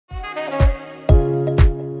Welcome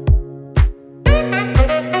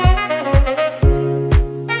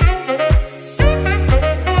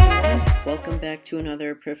back to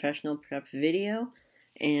another professional prep video,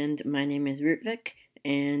 and my name is Rutvik,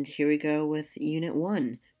 and here we go with Unit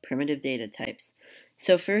 1, Primitive Data Types.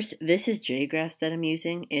 So first, this is JGraphs that I'm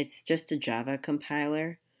using. It's just a Java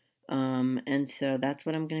compiler, and so that's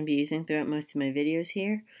what I'm going to be using throughout most of my videos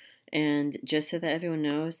here. And just so that everyone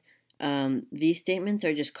knows, these statements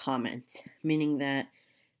are just comments, meaning that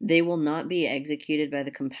they will not be executed by the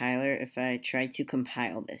compiler if I try to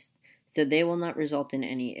compile this. So they will not result in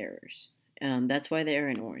any errors. That's why they are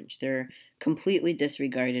in orange. They're completely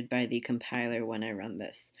disregarded by the compiler when I run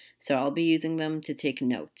this. So I'll be using them to take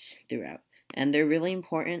notes throughout. And they're really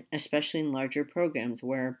important, especially in larger programs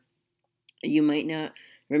where you might not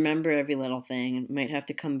remember every little thing and might have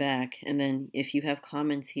to come back. And then if you have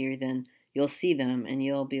comments here, then you'll see them and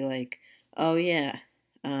you'll be like, oh yeah,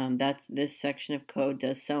 this section of code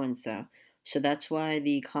does so-and-so. So that's why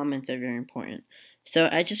the comments are very important. So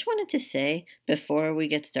I just wanted to say, before we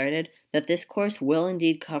get started, that this course will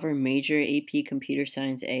indeed cover major AP Computer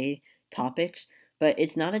Science A topics, but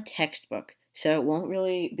it's not a textbook, so it won't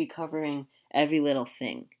really be covering every little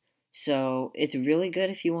thing. So it's really good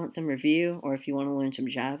if you want some review or if you want to learn some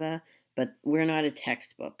Java, but we're not a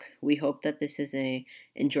textbook. We hope that this is an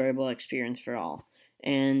enjoyable experience for all.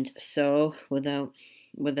 And so without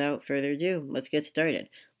further ado, let's get started.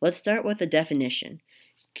 Let's start with a definition.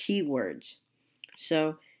 Keywords.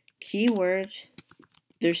 So keywords,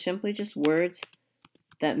 they're simply just words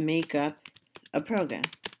that make up a program.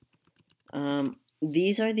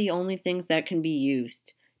 These are the only things that can be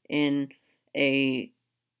used in a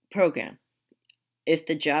program. If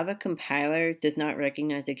the Java compiler does not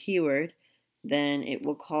recognize a keyword, then it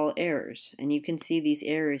will call errors. And you can see these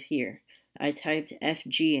errors here. I typed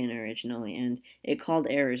FG in originally and it called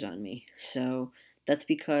errors on me. So that's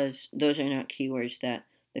because those are not keywords that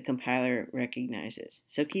the compiler recognizes.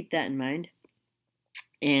 So keep that in mind.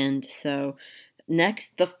 And so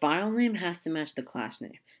next, the file name has to match the class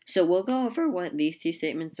name. So we'll go over what these two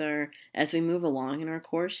statements are as we move along in our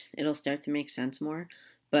course. It'll start to make sense more.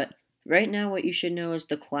 But right now what you should know is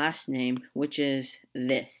the class name, which is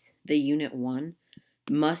this, the Unit 1,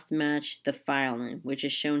 must match the file name, which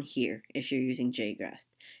is shown here if you're using JGraphs.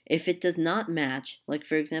 If it does not match, like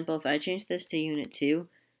for example, if I change this to Unit 2,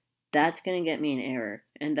 that's going to get me an error,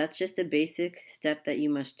 and that's just a basic step that you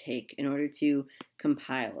must take in order to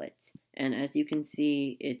compile it. And as you can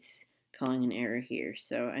see, it's calling an error here,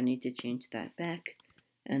 so I need to change that back,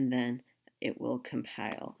 and then it will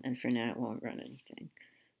compile, and for now it won't run anything.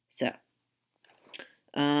 So,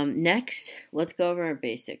 next, let's go over our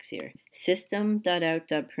basics here.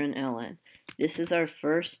 System.out.println. This is our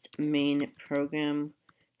first main program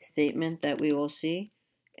statement that we will see,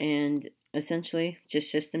 and essentially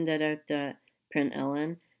just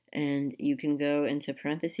system.out.println, and you can go into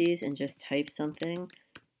parentheses and just type something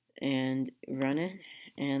and run it,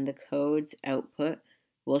 and the code's output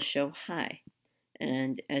will show hi.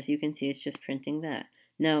 And as you can see, it's just printing that.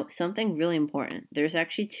 Now, something really important. There's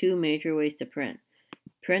actually two major ways to print.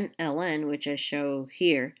 Println, which I show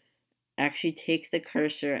here, actually takes the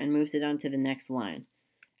cursor and moves it onto the next line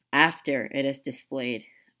after it has displayed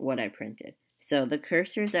what I printed. So the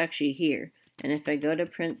cursor is actually here, and if I go to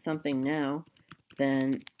print something now,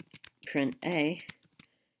 then print A,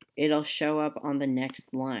 it'll show up on the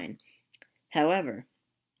next line. However,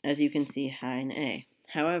 as you can see, hi and A.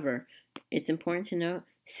 However, it's important to note,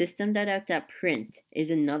 system.out.print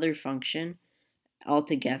is another function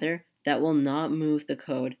altogether that will not move the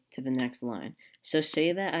code to the next line. So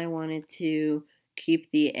say that I wanted to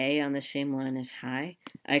keep the A on the same line as hi,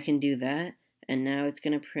 I can do that. And now it's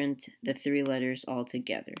going to print the three letters all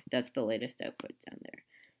together. That's the latest output down there.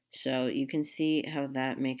 So you can see how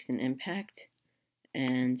that makes an impact.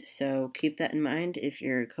 And so keep that in mind if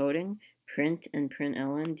you're coding. Print and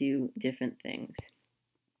println do different things.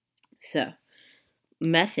 So,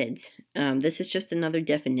 methods. This is just another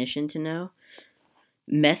definition to know.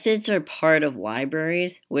 Methods are part of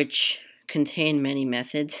libraries, which contain many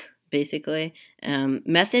methods. Basically,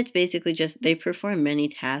 methods basically just, they perform many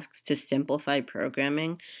tasks to simplify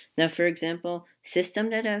programming. Now, for example,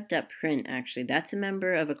 system.out.print, actually, that's a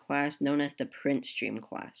member of a class known as the print stream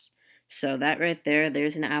class. So that right there,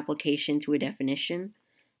 there's an application to a definition.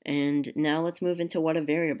 And now let's move into what a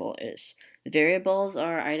variable is. Variables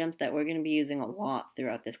are items that we're going to be using a lot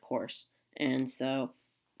throughout this course. And so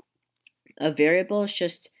a variable is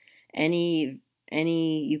just any,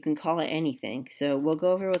 you can call it anything. So we'll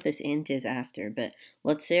go over what this int is after, but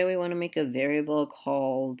let's say we want to make a variable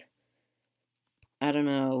called, I don't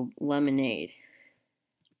know, lemonade.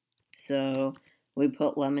 So we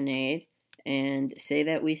put lemonade, and say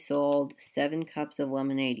that we sold 7 cups of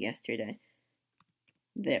lemonade yesterday.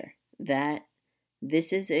 There.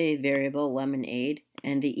 This is a variable lemonade,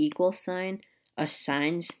 and the equal sign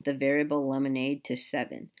assigns the variable lemonade to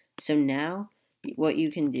 7. So now what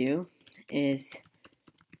you can do is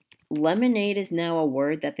lemonade is now a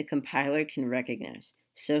word that the compiler can recognize.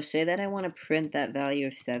 So say that I want to print that value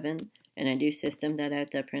of 7, and I do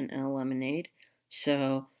system.out.println lemonade.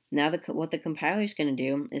 So now what the compiler is going to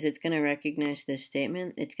do is it's going to recognize this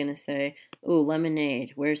statement. It's going to say, ooh,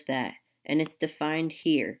 lemonade, where's that? And it's defined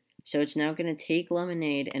here. So it's now going to take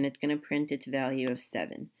lemonade and it's going to print its value of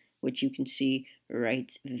 7, which you can see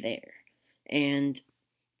right there. And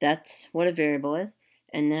that's what a variable is.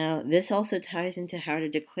 And now this also ties into how to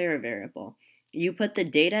declare a variable. You put the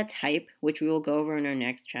data type, which we will go over in our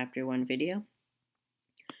next chapter 1 video,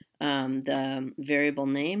 the variable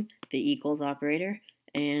name, the equals operator,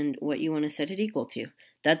 and what you want to set it equal to.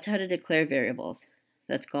 That's how to declare variables.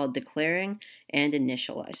 That's called declaring and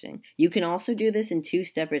initializing. You can also do this in two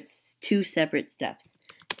separate steps.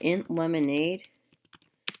 In lemonade,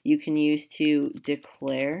 you can use to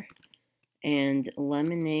declare, and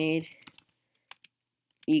lemonade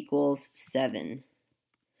equals 7.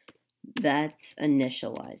 That's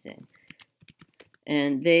initializing.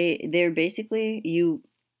 And they're basically,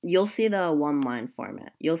 you'll see the one-line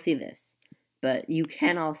format. You'll see this. But you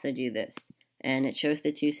can also do this. And it shows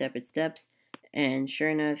the 2 separate steps. And sure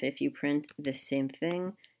enough, if you print the same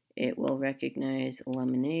thing, it will recognize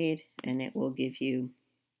lemonade, and it will give you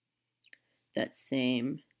that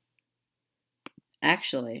same.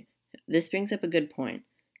 Actually, this brings up a good point.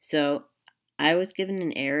 So I was given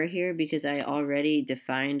an error here because I already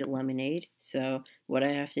defined lemonade. So what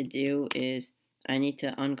I have to do is I need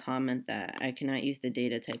to uncomment that. I cannot use the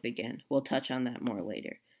data type again. We'll touch on that more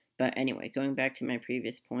later. But anyway, going back to my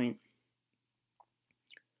previous point,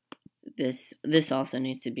 this also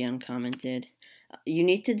needs to be uncommented. You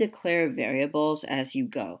need to declare variables as you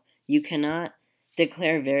go. You cannot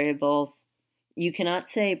declare variables. You cannot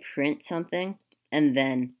say print something and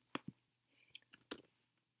then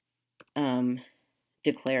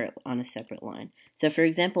declare it on a separate line. So for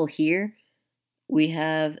example, here we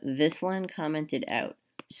have this line commented out.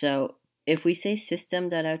 So if we say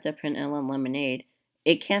system.out.println lemonade,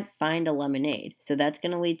 it can't find a lemonade. So that's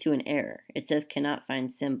going to lead to an error. It says cannot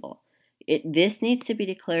find symbol. This needs to be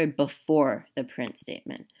declared before the print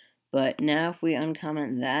statement. But now if we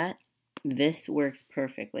uncomment that, this works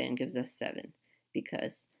perfectly and gives us 7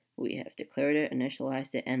 because we have declared it,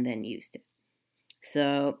 initialized it, and then used it.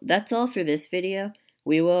 So that's all for this video.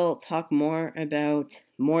 We will talk more about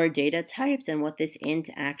more data types and what this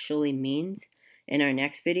int actually means in our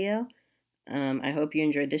next video. I hope you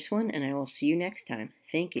enjoyed this one, and I will see you next time.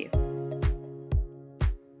 Thank you.